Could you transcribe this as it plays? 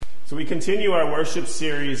So we continue our worship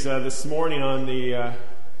series this morning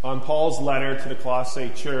on Paul's letter to the Colossae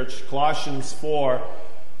church. Colossians 4,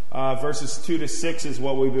 verses 2 to 6 is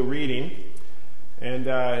what we'll be reading. And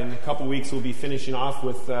in a couple weeks we'll be finishing off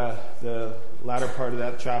with the latter part of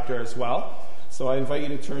that chapter as well. So I invite you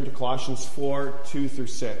to turn to Colossians 4, 2 through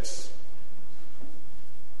 6.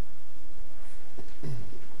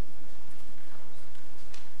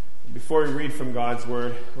 Before we read from God's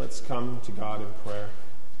Word, let's come to God in prayer.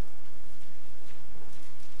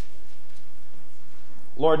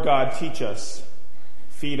 Lord God, teach us,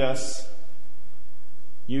 feed us,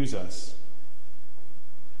 use us,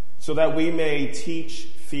 so that we may teach,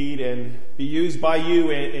 feed, and be used by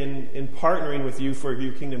you in partnering with you for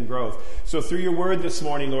your kingdom growth. So through your word this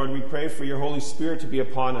morning, Lord, we pray for your Holy Spirit to be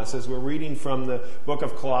upon us as we're reading from the book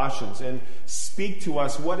of Colossians, and speak to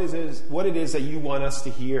us what it is that you want us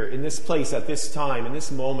to hear in this place, at this time, in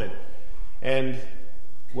this moment, and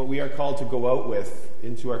what we are called to go out with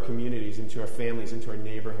into our communities, into our families, into our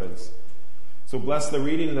neighborhoods. So bless the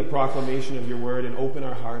reading and the proclamation of your word, and open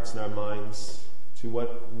our hearts and our minds to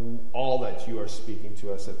all that you are speaking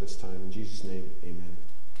to us at this time. In Jesus' name, amen.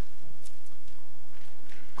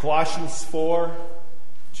 Colossians 4,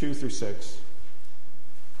 2 through 6.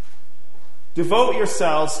 Devote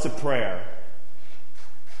yourselves to prayer,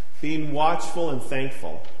 being watchful and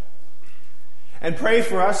thankful. And pray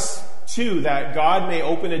for us, too, that God may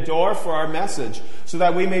open a door for our message, so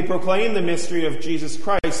that we may proclaim the mystery of Jesus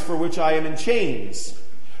Christ, for which I am in chains.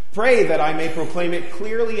 Pray that I may proclaim it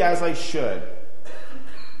clearly as I should.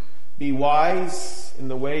 Be wise in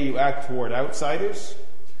the way you act toward outsiders.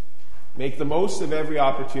 Make the most of every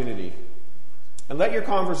opportunity. And let your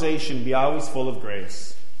conversation be always full of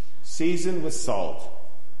grace, seasoned with salt,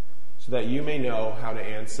 so that you may know how to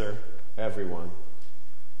answer everyone.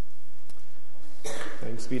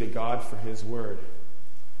 Thanks be to God for his word.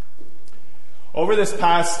 Over this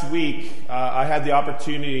past week, I had the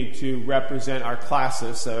opportunity to represent our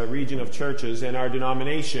classis, a region of churches, and our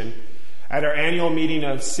denomination at our annual meeting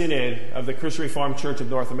of Synod of the Christian Reformed Church of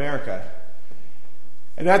North America.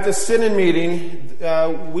 And at the Synod meeting,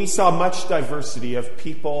 we saw much diversity of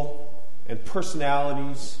people and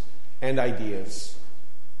personalities and ideas.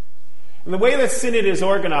 And the way that Synod is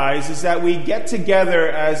organized is that we get together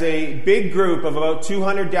as a big group of about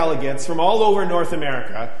 200 delegates from all over North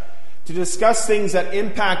America to discuss things that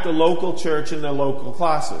impact the local church and the local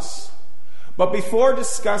classes. But before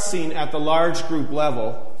discussing at the large group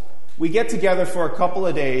level, we get together for a couple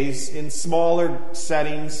of days in smaller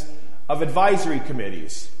settings of advisory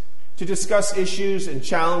committees to discuss issues and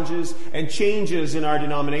challenges and changes in our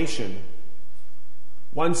denomination.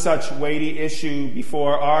 One such weighty issue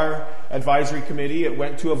before our advisory committee, it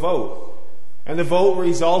went to a vote. And the vote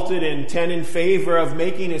resulted in 10 in favor of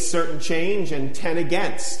making a certain change and 10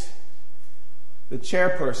 against. The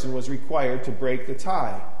chairperson was required to break the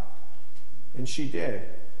tie. And she did.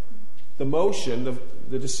 The motion,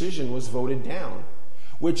 the decision was voted down.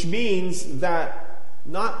 Which means that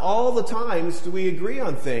not all the times do we agree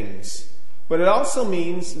on things. But it also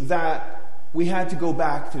means that we had to go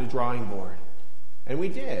back to the drawing board. And we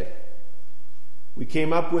did. We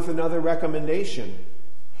came up with another recommendation,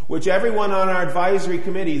 which everyone on our advisory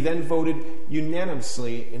committee then voted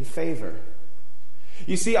unanimously in favor.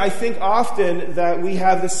 You see, I think often that we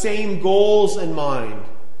have the same goals in mind,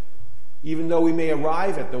 even though we may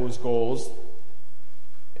arrive at those goals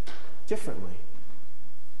differently.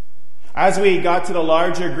 As we got to the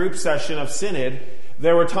larger group session of Synod,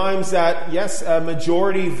 there were times that, yes, a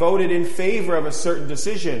majority voted in favor of a certain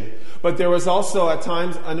decision. But there was also at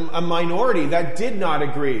times a minority that did not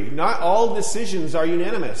agree. Not all decisions are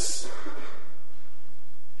unanimous.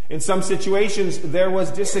 In some situations, there was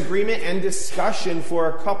disagreement and discussion for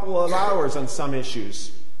a couple of hours on some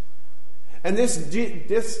issues. And this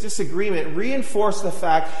disagreement reinforced the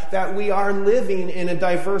fact that we are living in a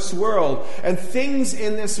diverse world. And things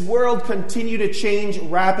in this world continue to change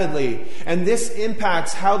rapidly. And this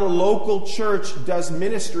impacts how the local church does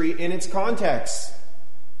ministry in its context.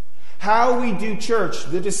 How we do church,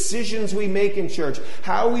 the decisions we make in church,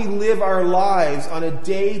 how we live our lives on a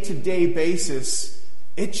day-to-day basis,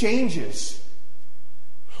 it changes.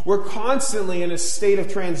 We're constantly in a state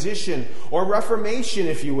of transition, or reformation,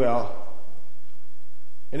 if you will.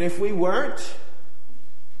 And if we weren't,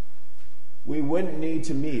 we wouldn't need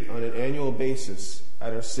to meet on an annual basis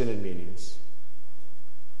at our Synod meetings.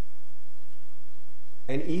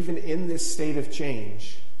 And even in this state of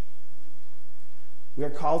change, we are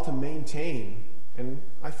called to maintain, and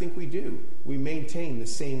I think we do, we maintain the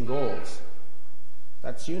same goals.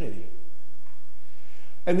 That's unity.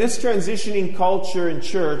 And this transitioning culture in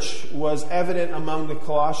church was evident among the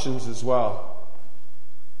Colossians as well.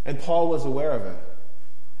 And Paul was aware of it.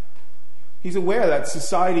 He's aware that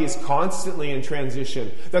society is constantly in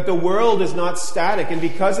transition, that the world is not static, and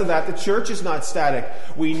because of that, the church is not static.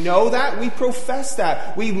 We know that, we profess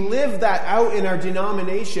that, we live that out in our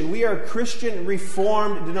denomination. We are a Christian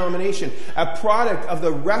Reformed denomination, a product of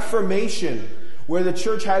the Reformation, where the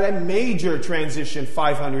church had a major transition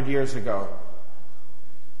 500 years ago,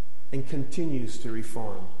 and continues to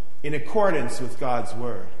reform in accordance with God's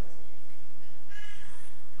Word.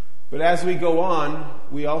 But as we go on,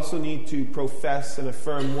 we also need to profess and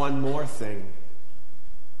affirm one more thing.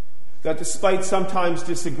 That despite sometimes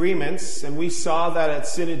disagreements, and we saw that at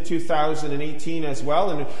Synod 2018 as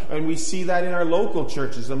well, and we see that in our local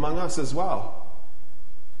churches among us as well.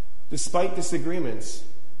 Despite disagreements,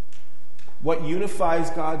 what unifies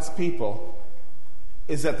God's people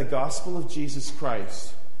is that the gospel of Jesus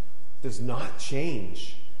Christ does not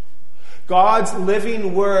change. God's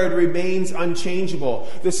living word remains unchangeable.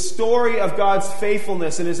 The story of God's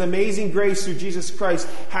faithfulness and His amazing grace through Jesus Christ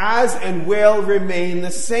has and will remain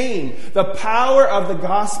the same. The power of the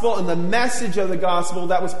gospel and the message of the gospel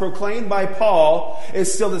that was proclaimed by Paul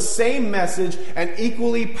is still the same message and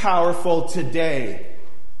equally powerful today.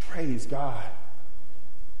 Praise God.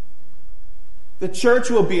 The church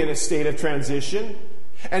will be in a state of transition,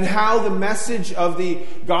 and how the message of the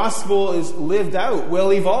gospel is lived out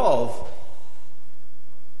will evolve.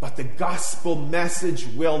 But the gospel message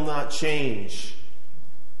will not change.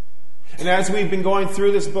 And as we've been going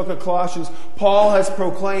through this book of Colossians, Paul has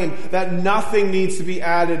proclaimed that nothing needs to be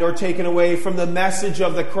added or taken away from the message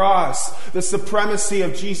of the cross, the supremacy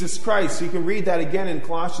of Jesus Christ. You can read that again in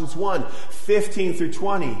Colossians 1, 15 through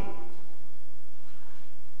 20.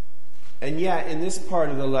 And yet, in this part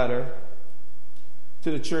of the letter to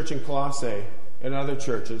the church in Colossae and other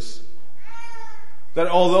churches, that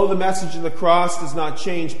although the message of the cross does not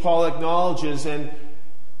change, Paul acknowledges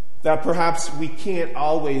that perhaps we can't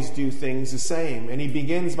always do things the same. And he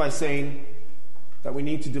begins by saying that we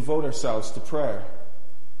need to devote ourselves to prayer.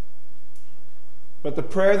 But the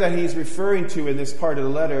prayer that he's referring to in this part of the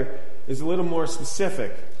letter is a little more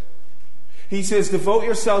specific. He says, devote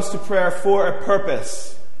yourselves to prayer for a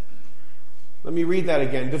purpose. Let me read that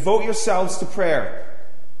again. Devote yourselves to prayer,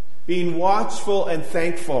 being watchful and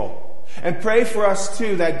thankful. And pray for us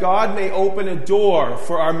too, that God may open a door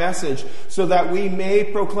for our message so that we may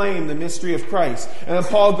proclaim the mystery of Christ. And then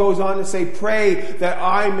Paul goes on to say, pray that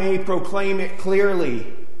I may proclaim it clearly.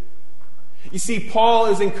 You see, Paul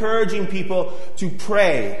is encouraging people to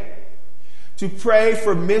pray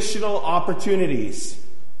for missional opportunities.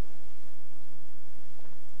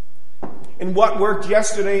 And what worked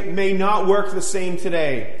yesterday may not work the same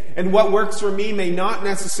today. And what works for me may not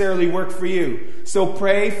necessarily work for you. So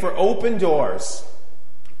pray for open doors.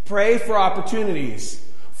 Pray for opportunities.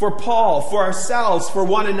 For Paul, for ourselves, for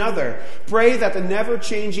one another. Pray that the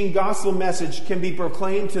never-changing gospel message can be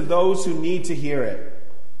proclaimed to those who need to hear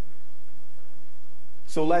it.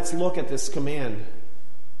 So let's look at this command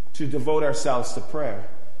to devote ourselves to prayer.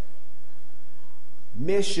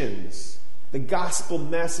 Missions. The gospel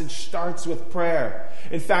message starts with prayer.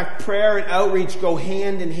 In fact, prayer and outreach go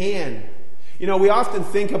hand in hand. You know, we often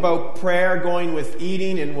think about prayer going with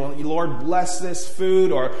eating and, well, Lord, bless this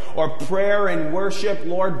food, or prayer and worship,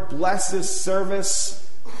 Lord, bless this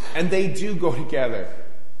service. And they do go together.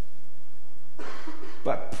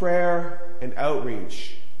 But prayer and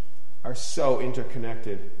outreach are so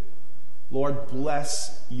interconnected. Lord,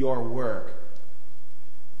 bless your work.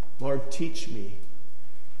 Lord, teach me.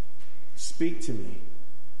 Speak to me.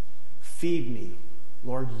 Feed me.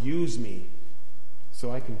 Lord, use me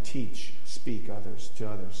so I can teach, speak to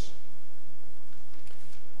others.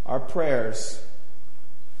 Our prayers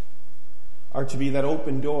are to be that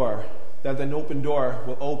open door, that an open door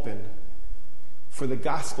will open for the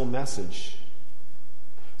gospel message.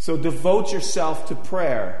 So devote yourself to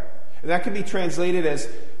prayer. And that can be translated as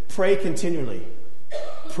pray continually.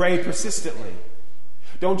 Pray persistently.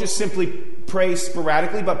 Don't just simply pray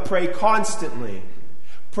sporadically, but pray constantly.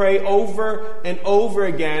 Pray over and over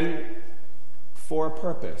again for a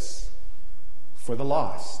purpose, for the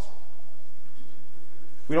lost.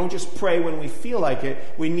 We don't just pray when we feel like it.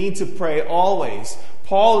 We need to pray always.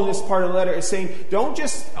 Paul, in this part of the letter, is saying, don't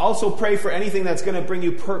just also pray for anything that's going to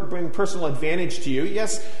bring personal advantage to you.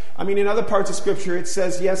 Yes, I mean, in other parts of Scripture, it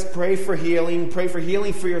says, yes, pray for healing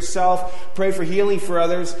for yourself, pray for healing for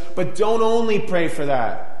others, but don't only pray for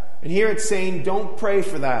that. And here it's saying, don't pray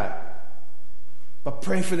for that, but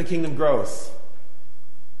pray for the kingdom growth.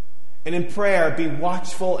 And in prayer, be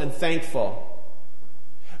watchful and thankful.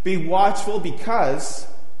 Be watchful because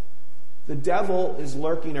The devil is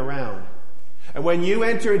lurking around. And when you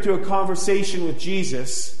enter into a conversation with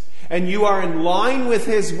Jesus and you are in line with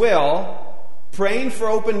his will, praying for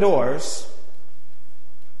open doors,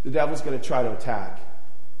 the devil's going to try to attack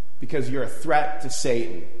because you're a threat to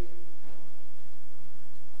Satan.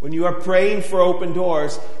 When you are praying for open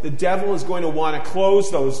doors, the devil is going to want to close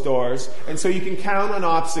those doors, and so you can count on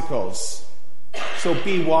obstacles. So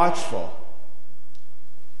be watchful.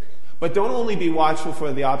 But don't only be watchful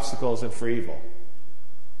for the obstacles and for evil.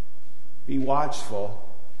 Be watchful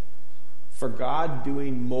for God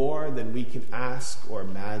doing more than we can ask or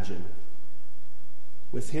imagine.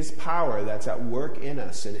 With his power that's at work in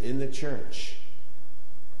us and in the church.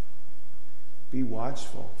 Be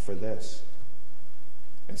watchful for this.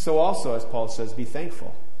 And so also, as Paul says, be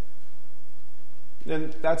thankful.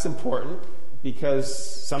 And that's important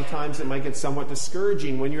because sometimes it might get somewhat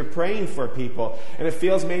discouraging when you're praying for people and it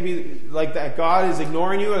feels maybe like that God is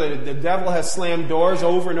ignoring you or the devil has slammed doors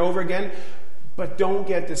over and over again. But don't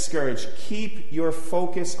get discouraged. Keep your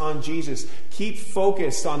focus on Jesus. Keep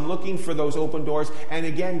focused on looking for those open doors and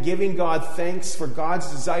again giving God thanks for God's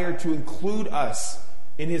desire to include us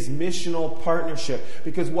in his missional partnership.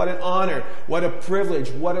 Because what an honor, what a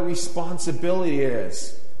privilege, what a responsibility it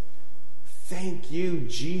is. Thank you,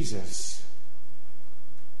 Jesus.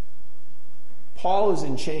 Paul is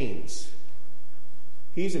in chains.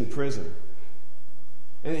 He's in prison.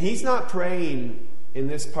 And he's not praying in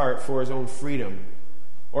this part for his own freedom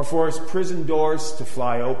or for his prison doors to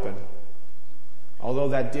fly open. Although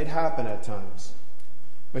that did happen at times.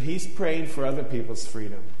 But he's praying for other people's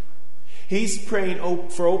freedom. He's praying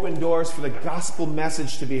for open doors for the gospel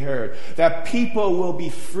message to be heard. That people will be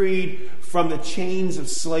freed from the chains of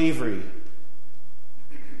slavery.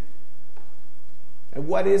 And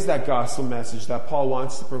what is that gospel message that Paul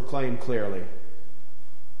wants to proclaim clearly?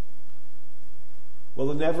 Well,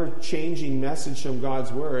 the never-changing message from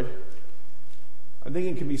God's Word, I think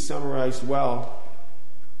it can be summarized well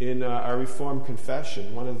in our Reformed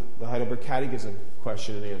Confession, one of the Heidelberg Catechism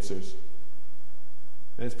question and answers.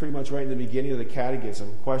 And it's pretty much right in the beginning of the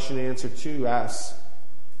Catechism. Question and answer 2 asks,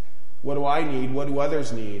 what do I need? What do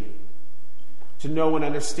others need? To know and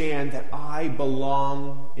understand that I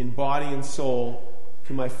belong in body and soul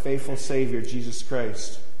to my faithful Savior, Jesus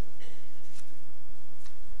Christ.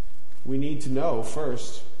 We need to know,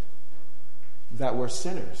 first, that we're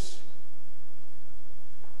sinners.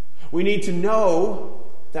 We need to know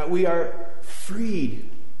that we are freed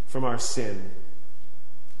from our sin.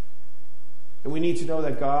 And we need to know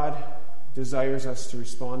that God desires us to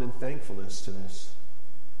respond in thankfulness to this.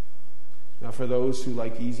 Now, for those who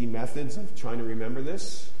like easy methods of trying to remember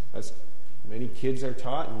this, as many kids are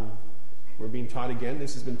taught, and we're being taught again,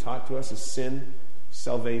 this has been taught to us as sin,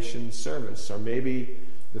 salvation, service. Or maybe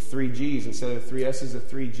the 3 G's, instead of the 3 S's, the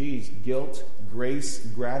 3 G's. Guilt, grace,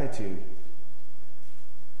 gratitude.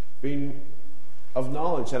 Being of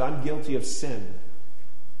knowledge that I'm guilty of sin.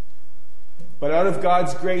 But out of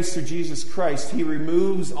God's grace through Jesus Christ, he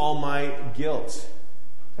removes all my guilt.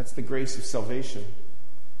 That's the grace of salvation.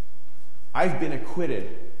 I've been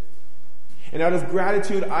acquitted. And out of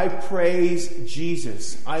gratitude, I praise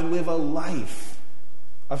Jesus. I live a life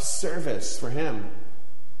of service for him.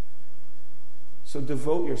 So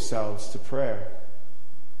devote yourselves to prayer,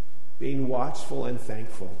 being watchful and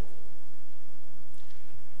thankful.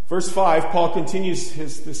 Verse 5, Paul continues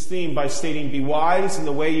this theme by stating, be wise in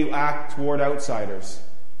the way you act toward outsiders.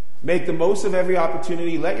 Make the most of every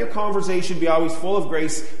opportunity. Let your conversation be always full of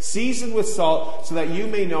grace, seasoned with salt, so that you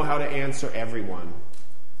may know how to answer everyone.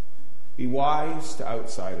 Be wise to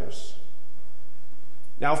outsiders.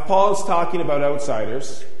 Now, if Paul is talking about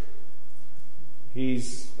outsiders,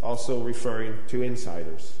 he's also referring to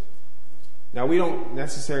insiders. Now, we don't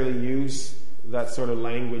necessarily use that sort of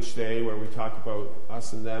language today where we talk about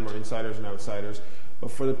us and them or insiders and outsiders,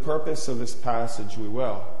 but for the purpose of this passage, we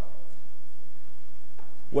will.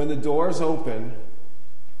 When the doors open,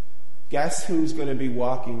 guess who's going to be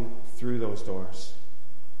walking through those doors?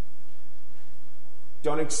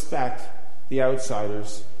 Don't expect the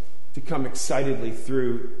outsiders to come excitedly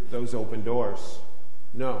through those open doors.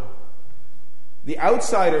 No. The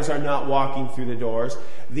outsiders are not walking through the doors.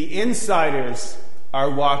 The insiders are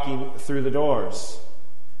walking through the doors.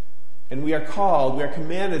 And we are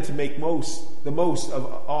commanded to make the most of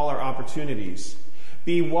all our opportunities.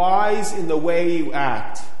 Be wise in the way you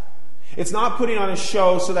act. It's not putting on a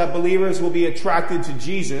show so that believers will be attracted to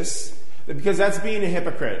Jesus, because that's being a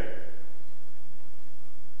hypocrite.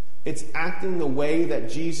 It's acting the way that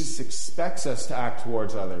Jesus expects us to act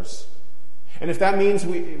towards others. And if that means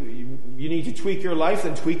you need to tweak your life,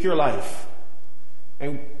 then tweak your life.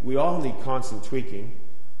 And we all need constant tweaking.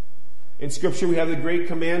 In Scripture, we have the great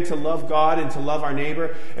command to love God and to love our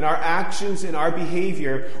neighbor, and our actions and our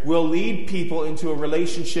behavior will lead people into a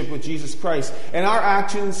relationship with Jesus Christ. And our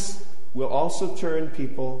actions will also turn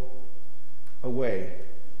people away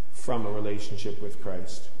from a relationship with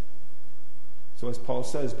Christ. So as Paul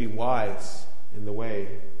says, be wise in the way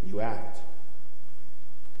you act.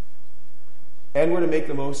 And we're to make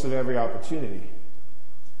the most of every opportunity.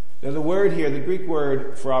 Now the word here, the Greek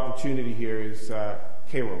word for opportunity here is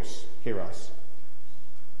kairos,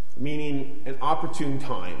 meaning an opportune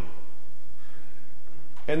time.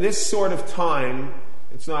 And this sort of time,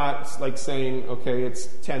 it's like saying, okay, it's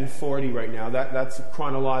 10:40 right now. That's a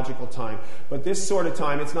chronological time. But this sort of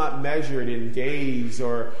time, it's not measured in days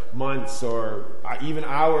or months or even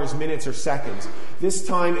hours, minutes, or seconds. This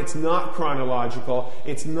time, it's not chronological.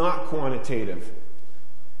 It's not quantitative.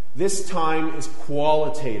 This time is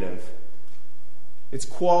qualitative. It's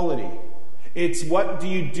quality. It's what do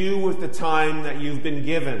you do with the time that you've been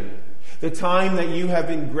given, the time that you have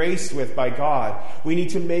been graced with by God. We need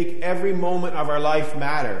to make every moment of our life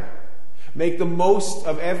matter. Make the most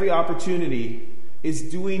of every opportunity is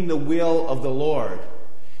doing the will of the Lord,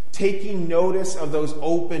 taking notice of those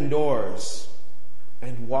open doors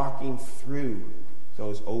and walking through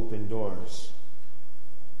those open doors.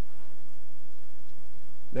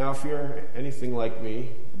 Now, if you're anything like me,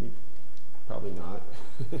 probably not,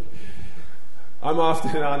 I'm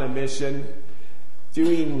often on a mission,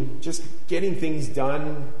 just getting things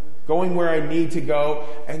done, going where I need to go,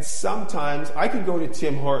 and sometimes I could go to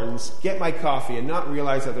Tim Hortons, get my coffee, and not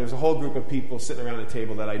realize that there's a whole group of people sitting around a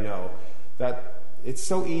table that I know. That it's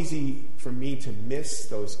so easy for me to miss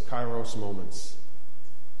those kairos moments.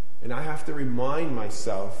 And I have to remind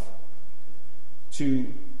myself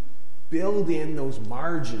to build in those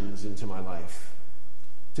margins into my life.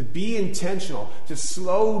 To be intentional, to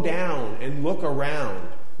slow down and look around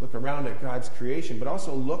at God's creation, but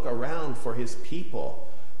also look around for His people,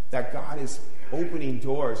 that God is opening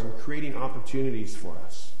doors and creating opportunities for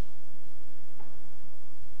us.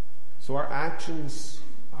 So our actions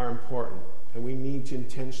are important, and we need to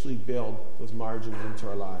intentionally build those margins into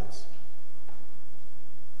our lives.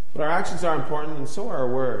 But our actions are important, and so are our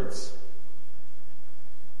words.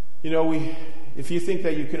 If you think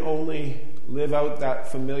that you can only live out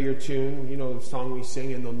that familiar tune, the song we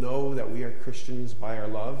sing, and they'll know that we are Christians by our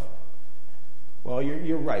love. Well,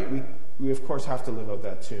 you're right. We of course have to live out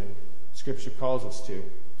that tune. Scripture calls us to.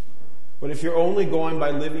 But if you're only going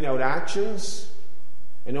by living out actions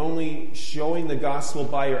and only showing the gospel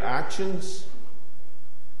by your actions,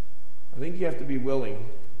 I think you have to be willing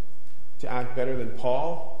to act better than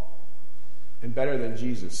Paul and better than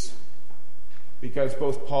Jesus. Because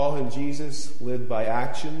both Paul and Jesus lived by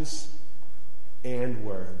actions and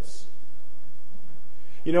words.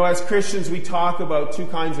 As Christians, we talk about two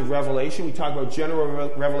kinds of revelation. We talk about general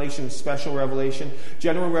revelation and special revelation.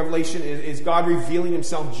 General revelation is God revealing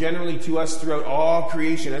Himself generally to us throughout all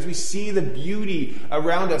creation. As we see the beauty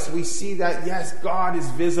around us, we see that, yes, God is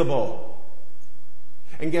visible.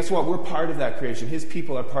 And guess what? We're part of that creation. His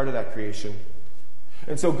people are part of that creation.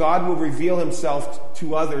 And so God will reveal Himself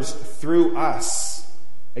to others through us.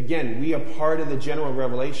 Again, we are part of the general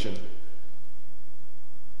revelation.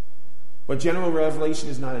 But general revelation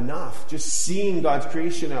is not enough. Just seeing God's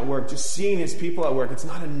creation at work, just seeing His people at work, it's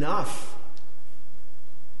not enough.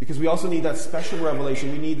 Because we also need that special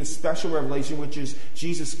revelation. We need the special revelation, which is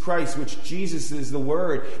Jesus Christ, which Jesus is the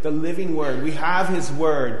Word, the living Word. We have His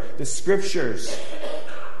Word, the Scriptures.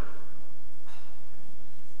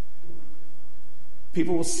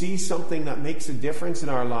 People will see something that makes a difference in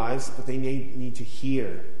our lives, but they need to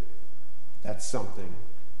hear that something,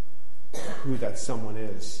 who that someone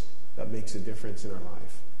is that makes a difference in our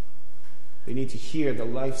life. They need to hear the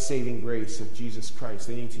life-saving grace of Jesus Christ.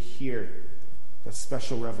 They need to hear that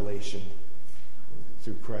special revelation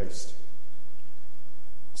through Christ.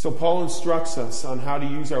 So Paul instructs us on how to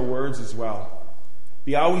use our words as well.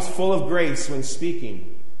 Be always full of grace when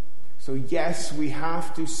speaking. So yes, we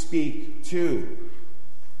have to speak too.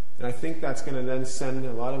 And I think that's going to then send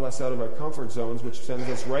a lot of us out of our comfort zones, which sends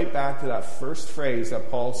us right back to that first phrase that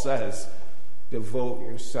Paul says, devote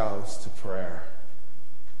yourselves to prayer.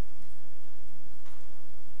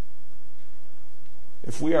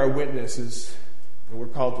 If we are witnesses and we're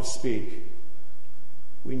called to speak,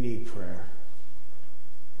 we need prayer.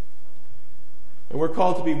 And we're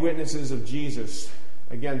called to be witnesses of Jesus,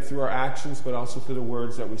 again, through our actions, but also through the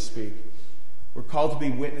words that we speak. We're called to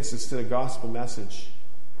be witnesses to the gospel message.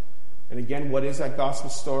 And again, what is that gospel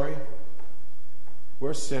story?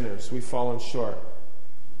 We're sinners. We've fallen short.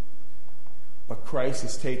 But Christ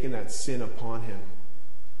has taken that sin upon Him.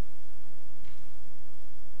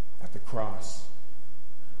 at the cross.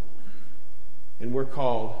 And we're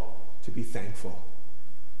called to be thankful.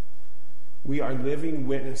 We are living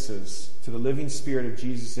witnesses to the living Spirit of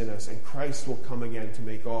Jesus in us, and Christ will come again to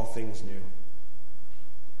make all things new.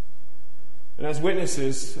 And as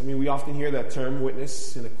witnesses, we often hear that term,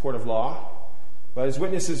 witness, in a court of law. But as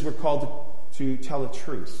witnesses, we're called to tell the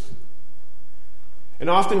truth. And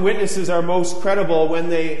often witnesses are most credible when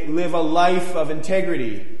they live a life of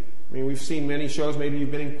integrity. We've seen many shows, maybe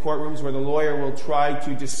you've been in courtrooms where the lawyer will try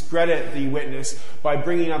to discredit the witness by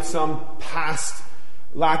bringing up some past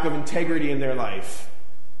lack of integrity in their life.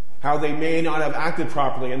 How they may not have acted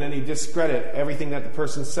properly, and then they discredit everything that the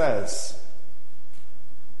person says.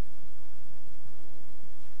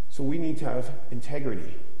 So we need to have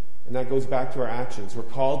integrity. And that goes back to our actions. We're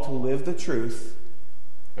called to live the truth,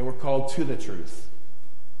 and we're called to the truth.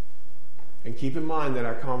 And keep in mind that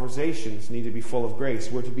our conversations need to be full of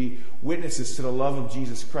grace. We're to be witnesses to the love of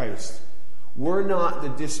Jesus Christ. We're not the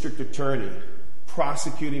district attorney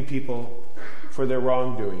prosecuting people for their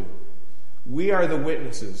wrongdoing. We are the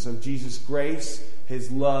witnesses of Jesus' grace,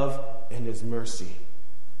 His love, and His mercy.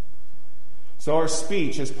 So our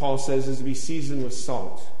speech, as Paul says, is to be seasoned with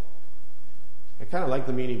salt. I kind of like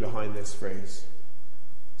the meaning behind this phrase.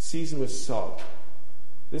 Seasoned with salt.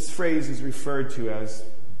 This phrase is referred to as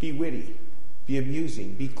be witty, be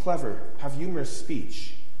amusing, be clever, have humorous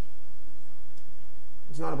speech.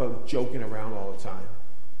 It's not about joking around all the time.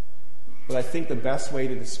 But I think the best way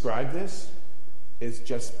to describe this is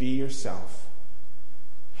just be yourself.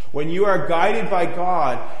 When you are guided by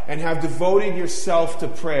God and have devoted yourself to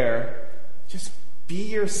prayer, just be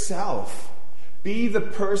yourself. Be the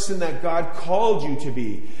person that God called you to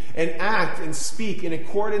be, and act and speak in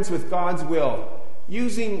accordance with God's will,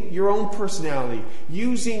 using your own personality,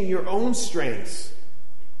 using your own strengths,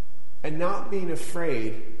 and not being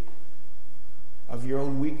afraid of your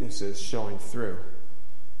own weaknesses showing through.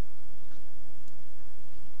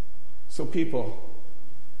 So people,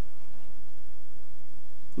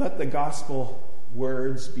 let the gospel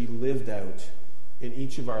words be lived out in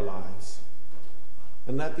each of our lives.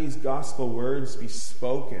 And let these gospel words be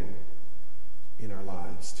spoken in our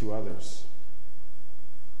lives to others.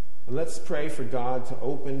 And let's pray for God to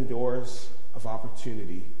open doors of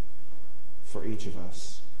opportunity for each of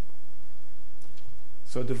us.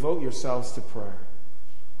 So devote yourselves to prayer,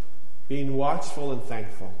 being watchful and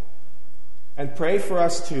thankful. And pray for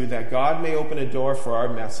us too, that God may open a door for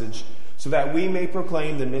our message, so that we may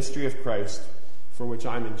proclaim the mystery of Christ, for which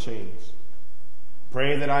I'm in chains.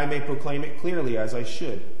 Pray that I may proclaim it clearly as I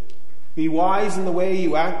should. Be wise in the way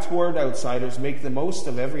you act toward outsiders. Make the most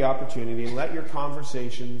of every opportunity, and let your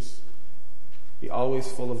conversations be always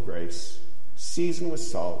full of grace, seasoned with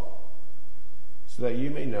salt, so that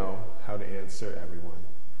you may know how to answer everyone.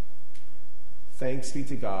 Thanks be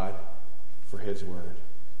to God for His word.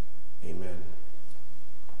 Amen.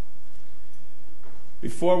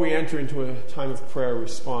 Before we enter into a time of prayer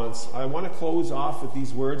response, I want to close off with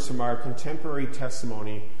these words from our contemporary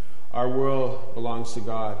testimony, Our World Belongs to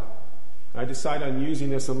God. I decided on using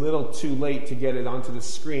this a little too late to get it onto the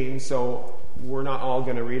screen, so we're not all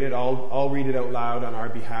going to read it. I'll read it out loud on our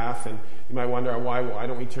behalf, and you might wonder why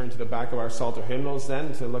don't we turn to the back of our Psalter hymnals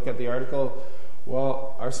then to look at the article.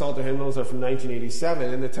 Well, our Psalter hymnals are from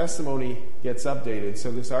 1987, and the testimony gets updated,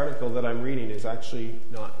 so this article that I'm reading is actually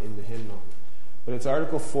not in the hymnal. But it's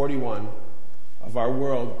Article 41 of Our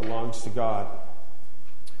World Belongs to God.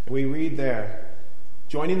 And we read there,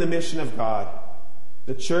 joining the mission of God,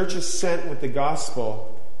 the church is sent with the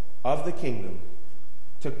gospel of the kingdom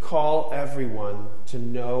to call everyone to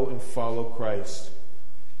know and follow Christ,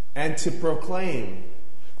 and to proclaim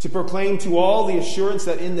to all the assurance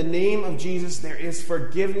that in the name of Jesus there is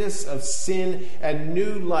forgiveness of sin and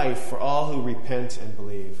new life for all who repent and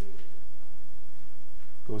believe.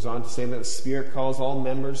 Goes on to say that the Spirit calls all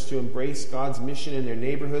members to embrace God's mission in their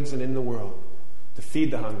neighborhoods and in the world, to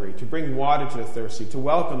feed the hungry, to bring water to the thirsty, to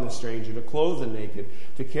welcome the stranger, to clothe the naked,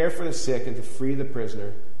 to care for the sick, and to free the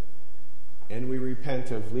prisoner. And we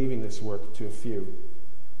repent of leaving this work to a few,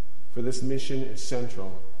 for this mission is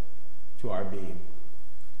central to our being.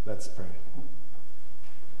 Let's pray.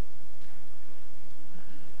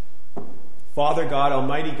 Father God,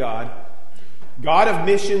 Almighty God, God of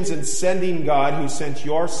missions and sending God, who sent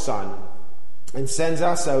your Son and sends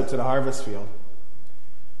us out to the harvest field.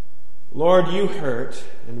 Lord, you hurt,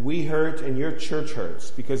 and we hurt, and your church hurts,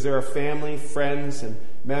 because there are family, friends, and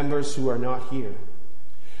members who are not here.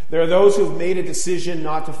 There are those who have made a decision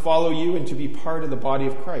not to follow you and to be part of the body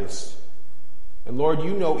of Christ. And Lord,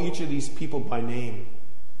 you know each of these people by name.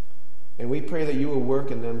 And we pray that you will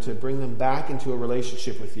work in them to bring them back into a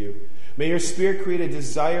relationship with you, May your Spirit create a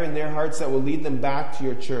desire in their hearts that will lead them back to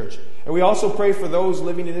your church. And we also pray for those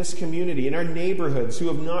living in this community, in our neighborhoods, who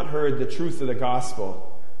have not heard the truth of the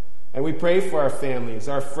gospel. And we pray for our families,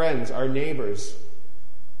 our friends, our neighbors.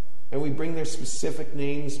 And we bring their specific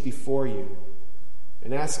names before you,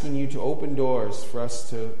 and asking you to open doors for us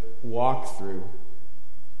to walk through.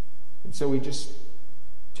 And so we just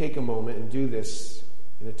take a moment and do this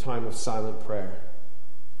in a time of silent prayer.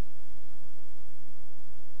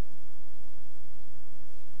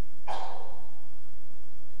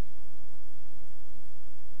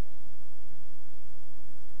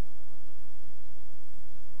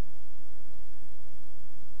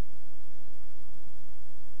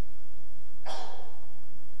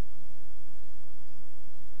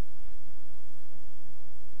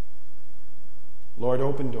 Lord,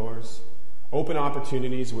 open doors, open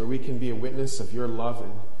opportunities where we can be a witness of your love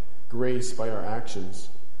and grace by our actions,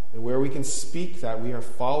 and where we can speak that we are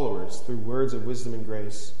followers through words of wisdom and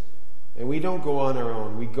grace. And we don't go on our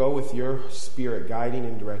own. We go with your Spirit guiding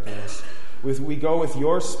and directing us. We go with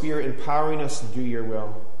your Spirit empowering us to do your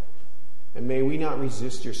will. And may we not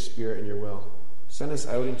resist your Spirit and your will. Send us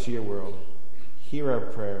out into your world. Hear our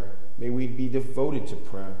prayer. May we be devoted to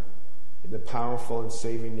prayer. In the powerful and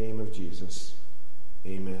saving name of Jesus.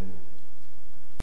 Amen.